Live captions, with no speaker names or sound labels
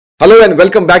Hello and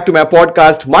welcome back to my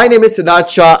podcast. My name is Sidharth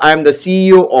Shah. I am the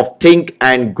CEO of Think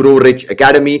and Grow Rich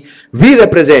Academy. We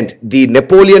represent the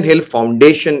Napoleon Hill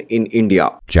Foundation in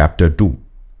India. Chapter 2.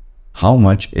 How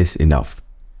much is enough?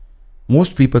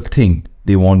 Most people think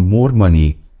they want more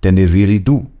money than they really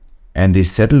do, and they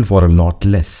settle for a lot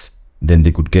less than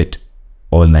they could get.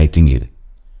 Earl Nightingale.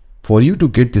 For you to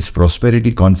get this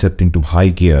prosperity concept into high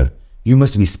gear, you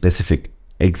must be specific.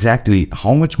 Exactly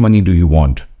how much money do you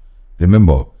want?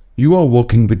 Remember, you are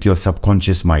working with your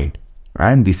subconscious mind,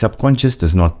 and the subconscious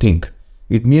does not think.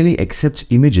 It merely accepts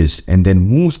images and then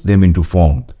moves them into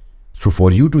form. So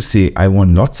for you to say, I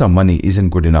want lots of money isn't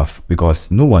good enough,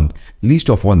 because no one, least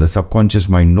of all the subconscious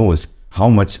mind, knows how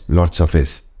much lots of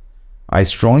is. I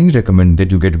strongly recommend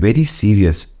that you get very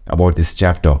serious about this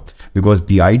chapter, because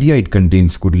the idea it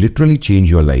contains could literally change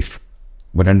your life.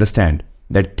 But understand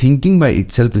that thinking by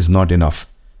itself is not enough.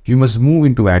 You must move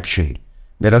into action.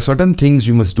 There are certain things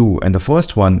you must do, and the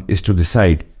first one is to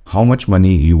decide how much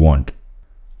money you want.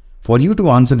 For you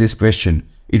to answer this question,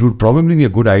 it would probably be a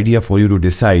good idea for you to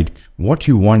decide what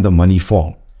you want the money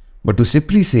for. But to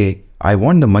simply say, I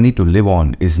want the money to live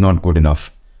on is not good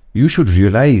enough. You should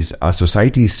realize our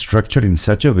society is structured in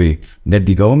such a way that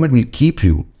the government will keep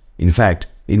you. In fact,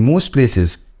 in most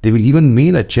places, they will even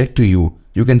mail a check to you.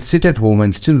 You can sit at home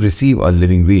and still receive a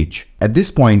living wage. At this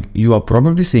point, you are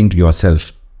probably saying to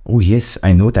yourself, oh yes,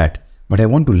 I know that, but I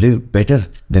want to live better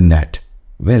than that.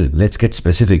 Well, let's get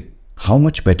specific. How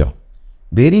much better?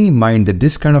 Bearing in mind that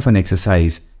this kind of an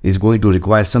exercise is going to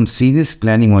require some serious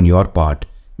planning on your part,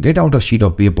 get out a sheet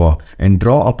of paper and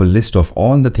draw up a list of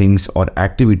all the things or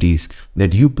activities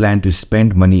that you plan to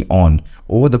spend money on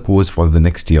over the course for the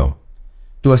next year.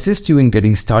 To assist you in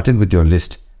getting started with your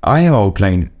list, I have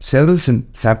outlined several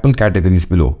sample categories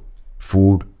below: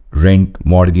 food, rent,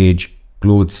 mortgage,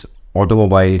 clothes,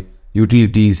 automobile,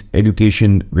 utilities,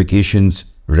 education, vacations,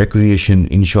 recreation,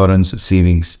 insurance,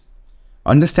 savings.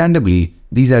 Understandably,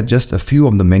 these are just a few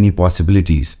of the many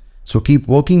possibilities, so keep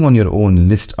working on your own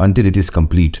list until it is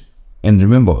complete. And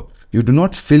remember, you do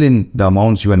not fill in the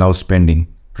amounts you are now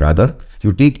spending. Rather,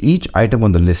 you take each item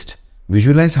on the list,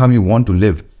 visualize how you want to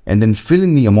live, and then fill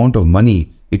in the amount of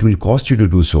money it will cost you to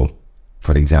do so.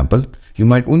 For example, you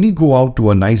might only go out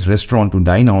to a nice restaurant to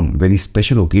dine on very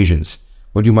special occasions,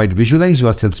 but you might visualize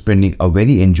yourself spending a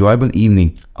very enjoyable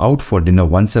evening out for dinner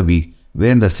once a week,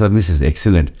 where the service is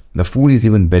excellent, the food is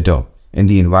even better, and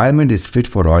the environment is fit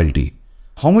for royalty.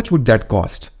 How much would that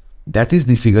cost? That is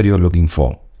the figure you're looking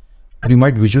for. You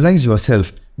might visualize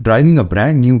yourself driving a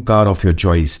brand new car of your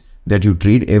choice that you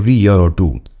trade every year or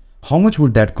two. How much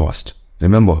would that cost?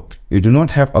 Remember, you do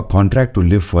not have a contract to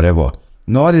live forever,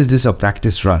 nor is this a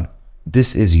practice run.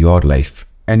 This is your life,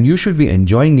 and you should be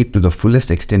enjoying it to the fullest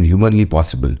extent humanly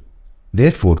possible.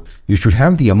 Therefore, you should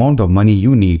have the amount of money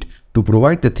you need to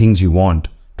provide the things you want,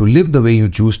 to live the way you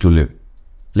choose to live.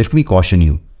 Let me caution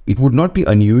you, it would not be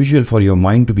unusual for your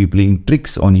mind to be playing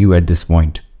tricks on you at this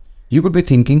point. You could be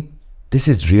thinking, this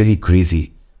is really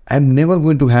crazy. I am never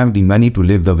going to have the money to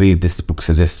live the way this book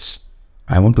suggests.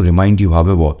 I want to remind you,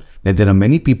 however, that there are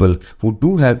many people who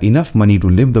do have enough money to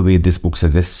live the way this book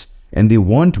suggests, and they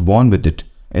weren't born with it,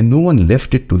 and no one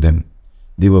left it to them.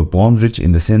 They were born rich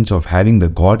in the sense of having the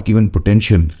God-given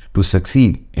potential to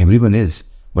succeed. Everyone is.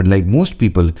 But like most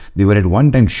people, they were at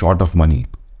one time short of money.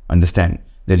 Understand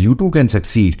that you too can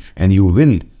succeed, and you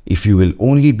will if you will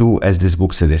only do as this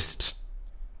book suggests.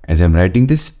 As I am writing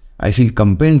this, I feel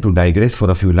compelled to digress for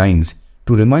a few lines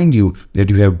to remind you that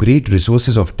you have great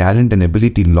resources of talent and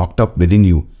ability locked up within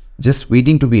you, just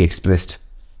waiting to be expressed.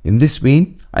 In this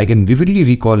vein, I can vividly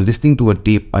recall listening to a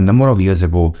tape a number of years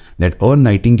ago that Earl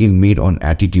Nightingale made on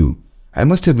attitude. I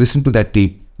must have listened to that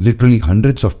tape literally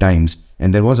hundreds of times,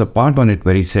 and there was a part on it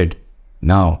where he said,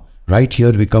 "Now, right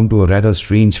here we come to a rather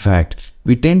strange fact.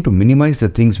 We tend to minimize the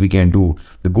things we can do,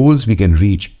 the goals we can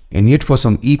reach, and yet for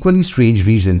some equally strange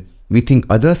reason, we think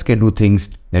others can do things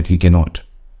that we cannot."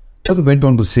 He went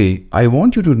on to say, I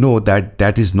want you to know that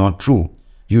that is not true.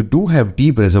 You do have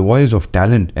deep reservoirs of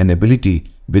talent and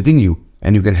ability within you,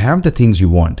 and you can have the things you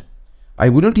want. I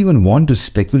wouldn't even want to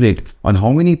speculate on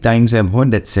how many times I've heard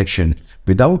that section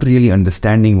without really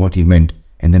understanding what he meant,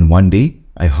 and then one day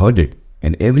I heard it,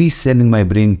 and every cell in my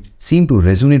brain seemed to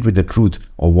resonate with the truth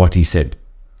of what he said.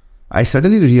 I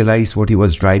suddenly realized what he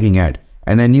was driving at,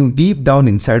 and I knew deep down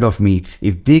inside of me,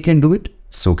 if they can do it,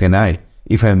 so can I,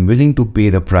 if I am willing to pay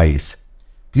the price.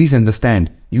 Please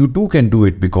understand, you too can do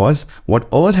it, because what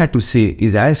Earl had to say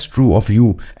is as true of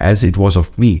you as it was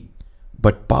of me.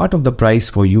 But part of the price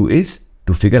for you is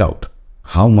to figure out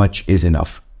how much is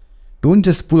enough. Don't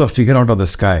just pull a figure out of the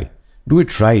sky. Do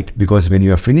it right, because when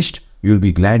you are finished, you'll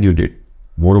be glad you did.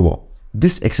 Moreover,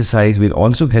 this exercise will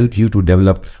also help you to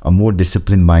develop a more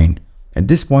disciplined mind. At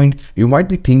this point, you might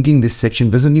be thinking this section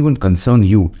doesn't even concern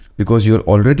you because you're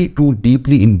already too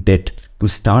deeply in debt to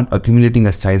start accumulating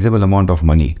a sizable amount of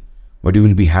money. But you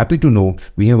will be happy to know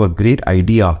we have a great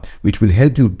idea which will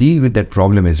help you deal with that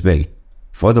problem as well.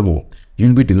 Furthermore,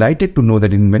 you'll be delighted to know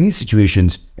that in many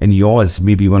situations, and yours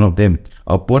may be one of them,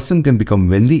 a person can become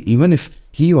wealthy even if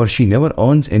he or she never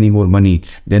earns any more money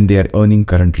than they are earning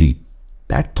currently.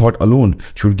 That thought alone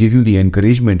should give you the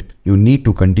encouragement you need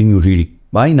to continue reading.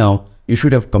 By now, you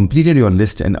should have completed your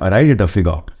list and arrived at a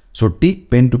figure. So take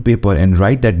pen to paper and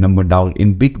write that number down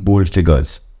in big bold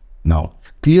figures. Now,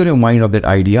 clear your mind of that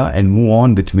idea and move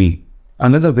on with me.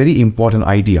 Another very important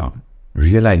idea.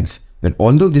 Realize that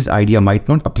although this idea might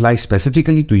not apply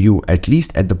specifically to you, at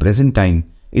least at the present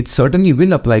time, it certainly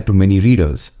will apply to many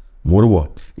readers. Moreover,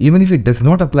 even if it does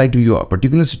not apply to your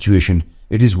particular situation,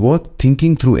 it is worth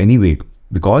thinking through anyway,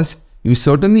 because you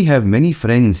certainly have many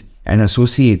friends and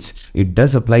associates it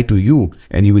does apply to you,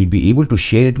 and you will be able to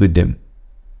share it with them.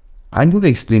 I'm going to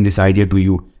explain this idea to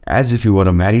you as if you were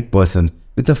a married person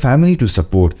with a family to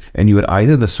support and you are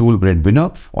either the sole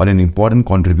breadwinner or an important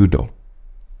contributor.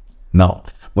 Now,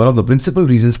 one of the principal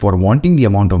reasons for wanting the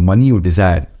amount of money you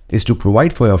desire is to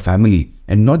provide for your family,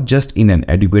 and not just in an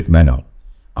adequate manner.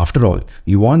 After all,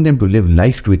 you want them to live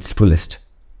life to its fullest.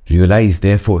 Realize,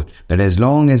 therefore, that as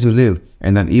long as you live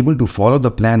and are able to follow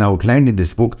the plan outlined in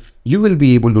this book, you will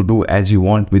be able to do as you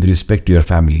want with respect to your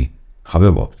family.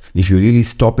 However, if you really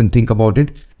stop and think about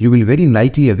it, you will very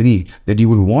likely agree that you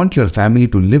would want your family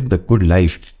to live the good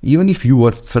life even if you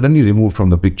were suddenly removed from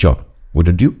the picture,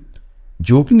 wouldn't you?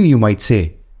 Jokingly, you might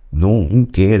say, "No, who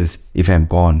cares if I'm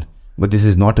gone?" But this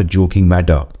is not a joking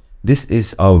matter. This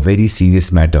is a very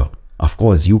serious matter. Of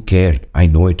course, you care, I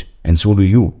know it, and so do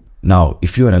you. Now,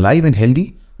 if you are alive and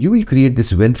healthy, you will create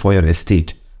this wealth for your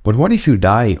estate. But what if you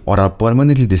die or are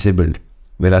permanently disabled?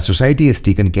 Well, our society has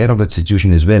taken care of that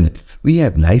situation as well. We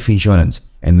have life insurance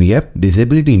and we have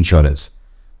disability insurance.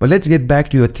 But let's get back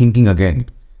to your thinking again.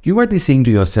 You might be saying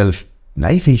to yourself,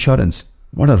 life insurance?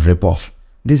 What a ripoff.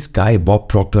 This guy Bob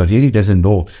Proctor really doesn't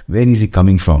know where is he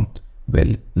coming from.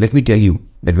 Well, let me tell you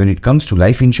that when it comes to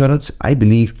life insurance, I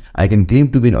believe I can claim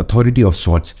to be an authority of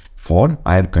sorts, for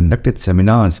I have conducted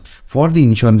seminars for the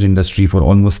insurance industry for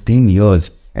almost 10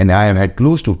 years, and I have had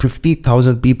close to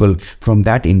 50,000 people from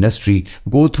that industry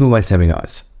go through my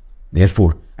seminars.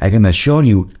 Therefore, I can assure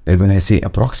you that when I say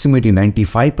approximately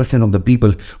 95% of the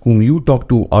people whom you talk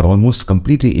to are almost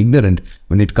completely ignorant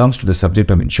when it comes to the subject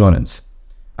of insurance.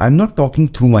 I am not talking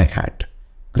through my hat.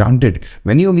 Granted,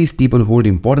 many of these people hold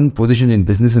important positions in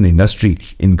business and industry,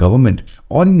 in government,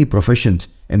 or in the professions,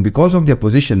 and because of their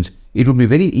positions, it would be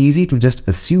very easy to just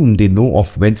assume they know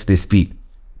of whence they speak.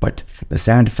 But the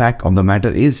sad fact of the matter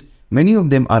is, many of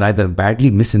them are either badly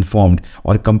misinformed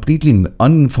or completely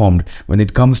uninformed when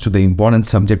it comes to the important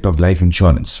subject of life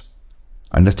insurance.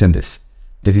 Understand this.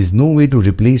 There is no way to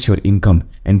replace your income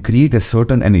and create a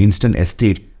certain and instant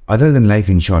estate other than life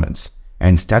insurance.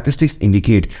 And statistics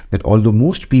indicate that although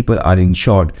most people are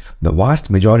insured, the vast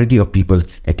majority of people,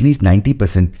 at least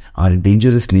 90%, are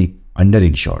dangerously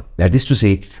underinsured. That is to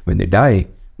say, when they die,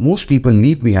 most people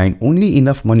leave behind only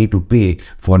enough money to pay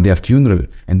for their funeral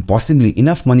and possibly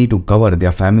enough money to cover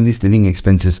their family's living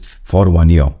expenses for 1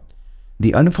 year.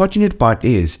 The unfortunate part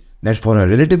is that for a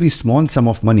relatively small sum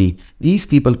of money, these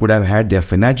people could have had their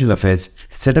financial affairs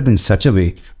set up in such a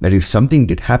way that if something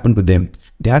did happen to them,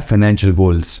 their financial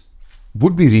goals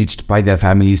would be reached by their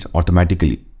families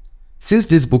automatically. Since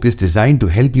this book is designed to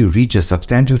help you reach a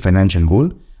substantial financial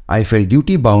goal, I felt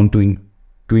duty bound to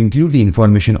include the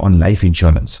information on life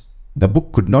insurance. The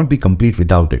book could not be complete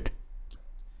without it.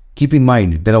 Keep in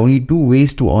mind, there are only two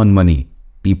ways to earn money: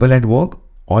 people at work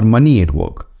or money at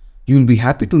work. You will be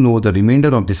happy to know the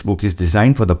remainder of this book is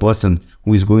designed for the person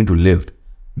who is going to live.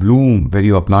 Bloom where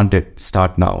you are planted.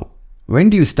 Start now. When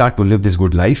do you start to live this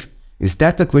good life? Is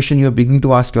that the question you are beginning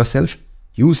to ask yourself?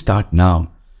 You start now.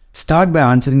 Start by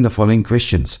answering the following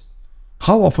questions.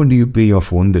 How often do you pay your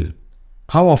phone bill?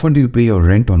 How often do you pay your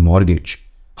rent or mortgage?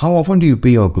 How often do you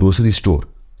pay your grocery store?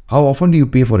 How often do you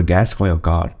pay for gas for your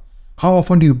car? How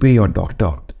often do you pay your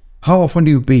doctor? How often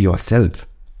do you pay yourself?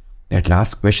 That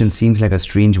last question seems like a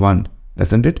strange one,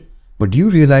 doesn't it? But do you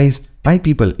realize 5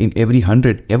 people in every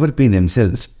 100 ever pay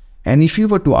themselves? And if you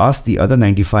were to ask the other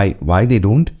 95 why they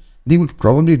don't, they would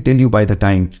probably tell you by the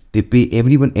time they pay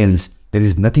everyone else, there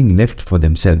is nothing left for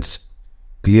themselves.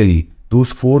 Clearly,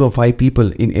 those 4 or 5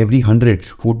 people in every 100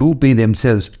 who do pay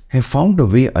themselves have found a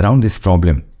way around this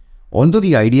problem. Although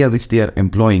the idea which they are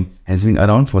employing has been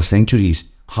around for centuries,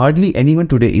 hardly anyone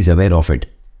today is aware of it.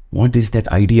 What is that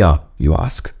idea, you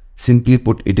ask? Simply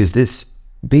put, it is this: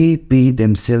 they pay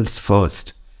themselves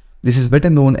first. This is better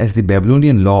known as the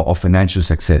Babylonian law of financial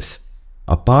success.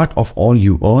 A part of all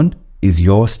you earn is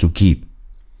yours to keep.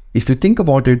 If you think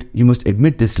about it, you must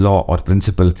admit this law or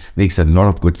principle makes a lot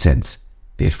of good sense.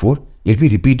 Therefore, let me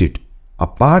repeat it. A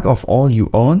part of all you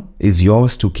earn is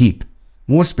yours to keep.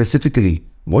 More specifically,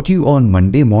 what you earn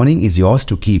Monday morning is yours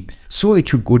to keep, so it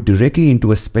should go directly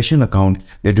into a special account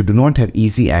that you do not have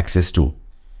easy access to.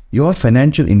 Your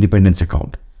financial independence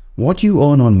account. What you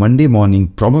earn on Monday morning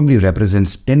probably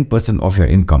represents 10% of your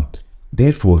income.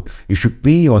 Therefore, you should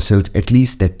pay yourself at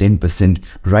least that 10%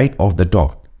 right off the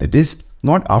top. That is,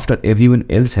 not after everyone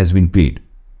else has been paid.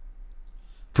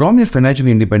 From your financial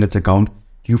independence account,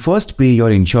 you first pay your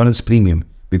insurance premium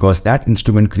because that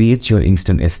instrument creates your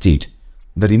instant estate.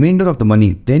 The remainder of the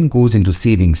money then goes into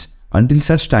savings until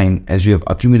such time as you have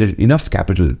accumulated enough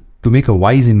capital to make a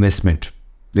wise investment.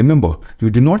 Remember, you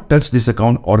do not touch this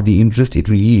account or the interest it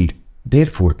will yield.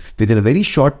 Therefore, within a very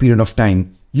short period of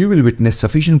time, you will witness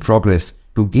sufficient progress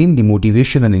to gain the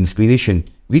motivation and inspiration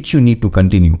which you need to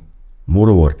continue.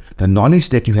 Moreover, the knowledge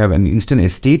that you have an instant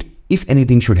estate if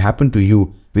anything should happen to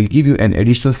you will give you an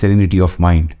additional serenity of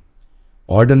mind.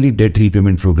 Orderly debt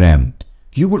repayment program.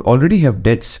 You would already have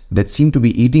debts that seem to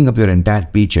be eating up your entire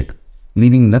paycheck,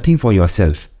 leaving nothing for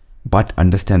yourself. But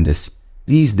understand this,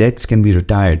 these debts can be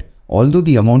retired, although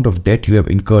the amount of debt you have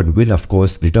incurred will of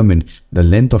course determine the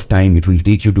length of time it will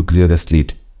take you to clear the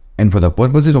slate. And for the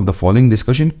purposes of the following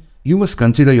discussion, you must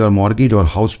consider your mortgage or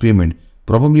house payment,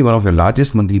 probably one of your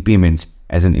largest monthly payments,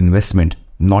 as an investment,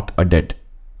 not a debt.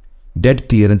 Debt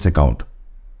clearance account.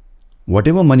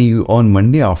 Whatever money you earn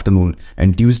Monday afternoon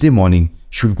and Tuesday morning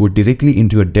should go directly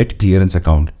into your debt clearance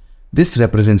account. This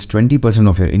represents 20%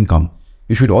 of your income.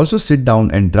 You should also sit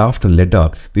down and draft a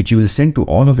letter which you will send to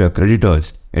all of your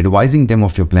creditors, advising them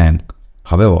of your plan.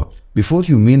 However, before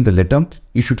you mail the letter,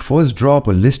 you should first draw up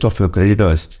a list of your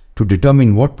creditors to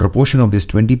determine what proportion of this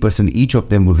 20% each of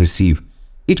them will receive.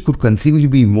 It could conceivably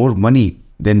be more money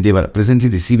than they were presently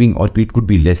receiving, or it could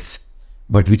be less.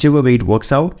 But whichever way it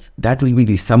works out, that will be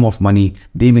the sum of money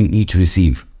they will each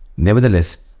receive.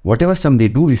 Nevertheless, whatever sum they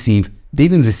do receive, they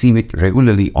will receive it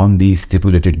regularly on these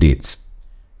stipulated dates.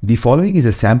 The following is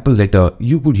a sample letter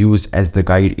you could use as the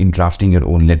guide in drafting your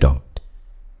own letter.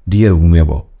 Dear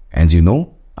whomever, as you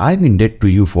know, I am in debt to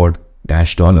you for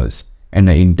 $, and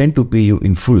I intend to pay you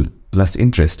in full plus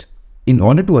interest. In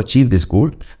order to achieve this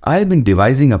goal, I have been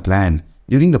devising a plan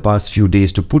during the past few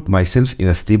days to put myself in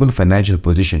a stable financial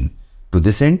position. To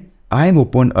this end, I have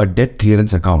opened a debt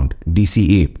clearance account,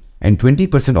 DCA, and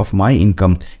 20% of my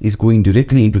income is going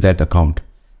directly into that account.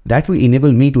 That will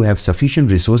enable me to have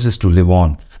sufficient resources to live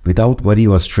on without worry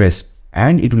or stress,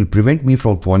 and it will prevent me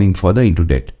from falling further into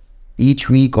debt. Each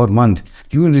week or month,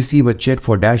 you will receive a check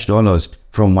for $,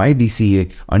 from my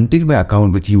DCA until my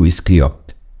account with you is clear.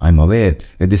 I am aware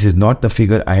that this is not the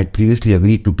figure I had previously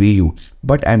agreed to pay you,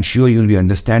 but I am sure you will be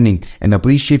understanding and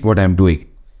appreciate what I am doing.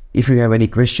 If you have any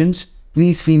questions,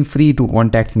 please feel free to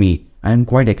contact me. I am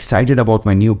quite excited about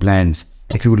my new plans.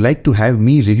 If you would like to have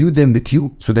me review them with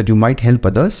you so that you might help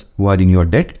others who are in your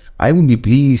debt, I would be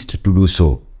pleased to do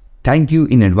so. Thank you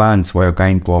in advance for your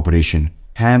kind cooperation.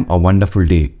 Have a wonderful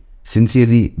day.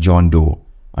 Sincerely, John Doe.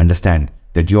 Understand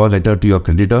that your letter to your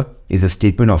creditor is a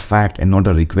statement of fact and not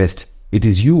a request. It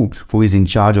is you who is in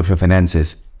charge of your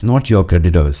finances, not your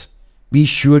creditors. Be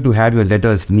sure to have your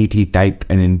letters neatly typed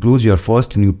and enclose your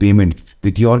first new payment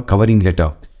with your covering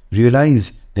letter.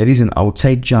 Realize there is an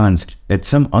outside chance that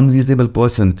some unreasonable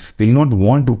person will not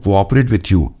want to cooperate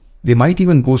with you. They might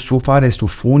even go so far as to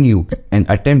phone you and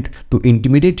attempt to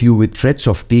intimidate you with threats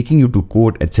of taking you to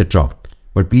court, etc.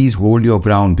 But please hold your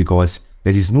ground, because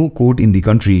there is no court in the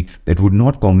country that would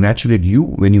not congratulate you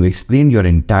when you explain your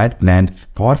entire plan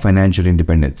for financial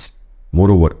independence.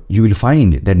 Moreover, you will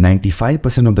find that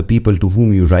 95% of the people to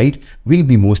whom you write will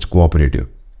be most cooperative.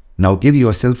 Now give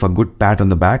yourself a good pat on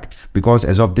the back, because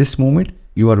as of this moment,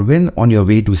 you are well on your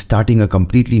way to starting a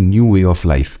completely new way of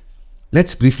life.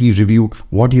 Let's briefly review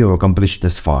what you have accomplished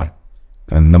thus far.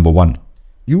 Number 1,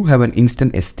 you have an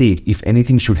instant estate if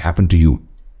anything should happen to you.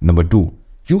 Number 2,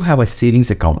 you have a savings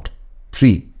account.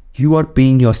 3, you are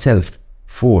paying yourself.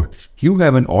 4, you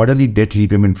have an orderly debt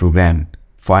repayment program.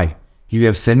 5, you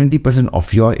have 70%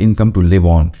 of your income to live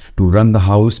on, to run the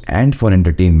house and for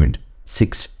entertainment.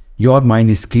 6, your mind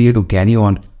is clear to carry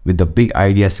on with the big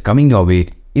ideas coming your way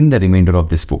in the remainder of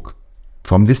this book.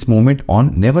 From this moment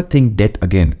on, never think debt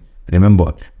again.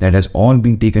 Remember, that has all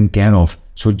been taken care of,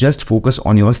 so just focus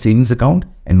on your savings account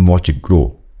and watch it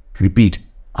grow. Repeat,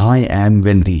 I am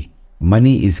wealthy.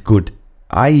 Money is good.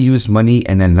 I use money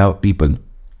and I love people.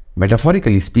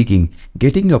 Metaphorically speaking,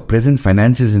 getting your present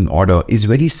finances in order is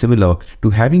very similar to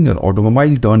having your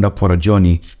automobile turned up for a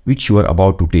journey which you are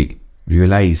about to take.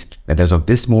 Realize that as of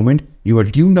this moment, you are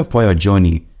tuned up for your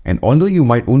journey, and although you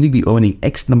might only be earning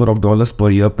X number of dollars per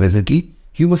year presently,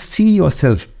 you must see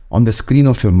yourself on the screen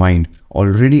of your mind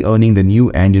already earning the new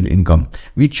annual income,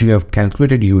 which you have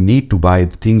calculated you need to buy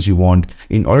the things you want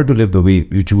in order to live the way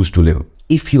you choose to live.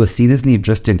 If you are seriously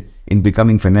interested in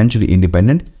becoming financially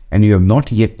independent and you have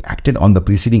not yet acted on the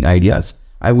preceding ideas,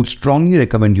 I would strongly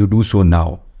recommend you do so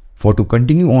now. For to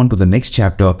continue on to the next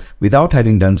chapter without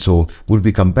having done so would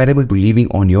be comparable to leaving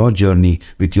on your journey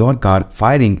with your car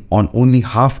firing on only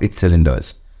half its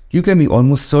cylinders. You can be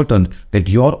almost certain that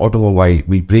your automobile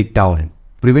will break down,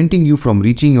 preventing you from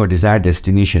reaching your desired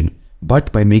destination.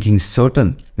 But by making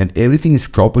certain that everything is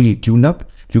properly tuned up,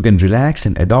 you can relax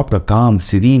and adopt a calm,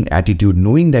 serene attitude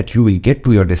knowing that you will get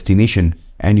to your destination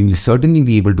and you will certainly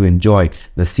be able to enjoy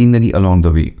the scenery along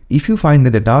the way. If you find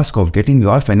that the task of getting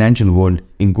your financial world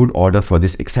in good order for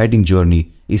this exciting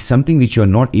journey is something which you are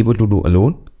not able to do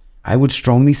alone, I would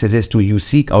strongly suggest to you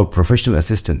seek out professional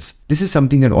assistance. This is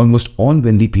something that almost all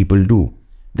wealthy people do.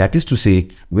 That is to say,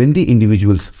 wealthy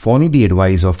individuals follow the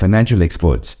advice of financial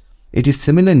experts. It is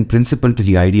similar in principle to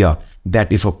the idea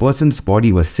that if a person's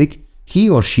body was sick, he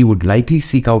or she would likely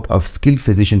seek out a skilled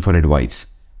physician for advice.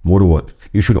 Moreover,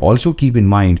 you should also keep in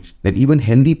mind that even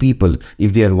healthy people,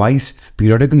 if they are wise,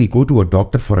 periodically go to a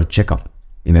doctor for a checkup.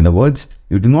 In other words,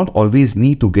 you do not always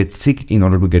need to get sick in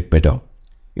order to get better.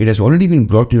 It has already been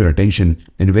brought to your attention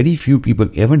that very few people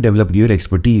ever develop real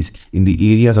expertise in the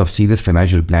areas of serious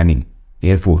financial planning.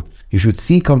 Therefore, you should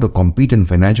seek out a competent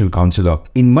financial counselor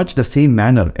in much the same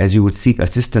manner as you would seek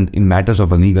assistance in matters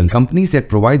of a legal. Companies that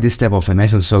provide this type of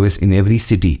financial service in every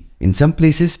city. In some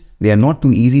places, they are not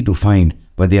too easy to find,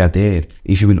 but they are there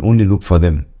if you will only look for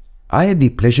them. I had the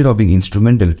pleasure of being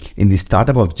instrumental in the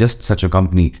startup of just such a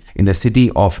company in the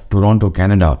city of Toronto,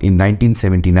 Canada in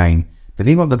 1979. The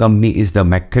name of the company is the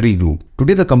McCurry Group.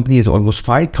 Today the company has almost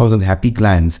 5,000 happy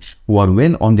clients who are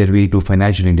well on their way to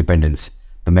financial independence.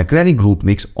 The McCurry Group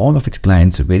makes all of its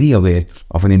clients very aware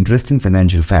of an interesting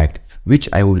financial fact, which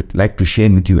I would like to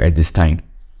share with you at this time.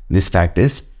 This fact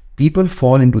is, people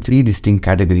fall into three distinct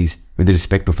categories with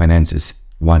respect to finances.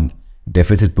 1.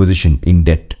 Deficit position in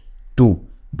debt. 2.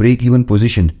 Break-even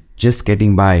position, just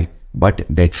getting by but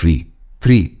debt-free.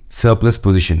 3. Surplus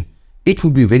position. It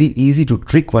would be very easy to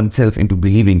trick oneself into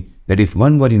believing that if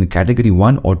one were in category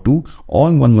 1 or 2,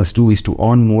 all one must do is to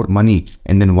earn more money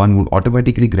and then one would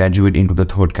automatically graduate into the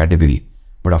third category.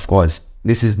 But of course,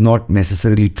 this is not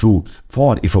necessarily true,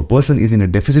 for if a person is in a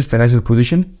deficit financial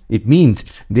position, it means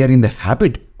they are in the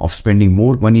habit of spending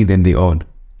more money than they earn.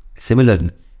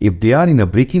 Similarly, if they are in a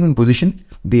break-even position,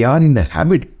 they are in the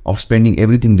habit of spending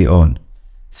everything they earn.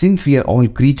 Since we are all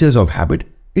creatures of habit,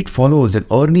 it follows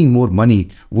that earning more money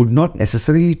would not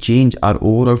necessarily change our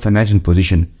overall financial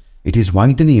position. It is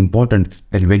vitally important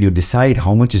that when you decide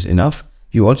how much is enough,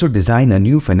 you also design a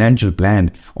new financial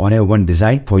plan or have one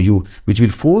designed for you which will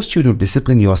force you to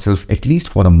discipline yourself at least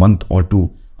for a month or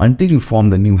two until you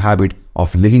form the new habit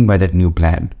of living by that new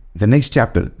plan. The next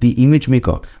chapter, The Image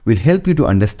Maker, will help you to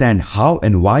understand how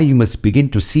and why you must begin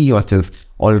to see yourself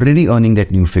already earning that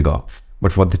new figure.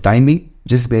 But for the time being,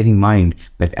 just bear in mind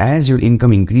that as your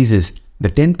income increases, the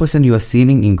 10% you are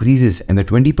saving increases and the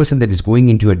 20% that is going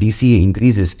into your DCA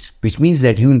increases, which means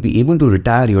that you will be able to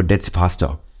retire your debts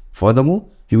faster. Furthermore,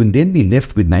 you will then be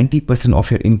left with 90% of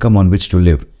your income on which to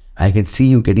live. I can see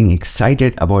you getting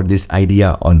excited about this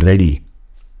idea already.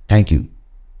 Thank you.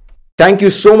 Thank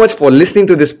you so much for listening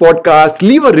to this podcast.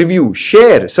 Leave a review,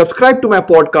 share, subscribe to my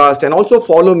podcast, and also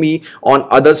follow me on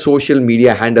other social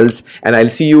media handles. And I'll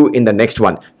see you in the next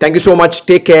one. Thank you so much.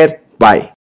 Take care.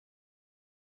 Bye.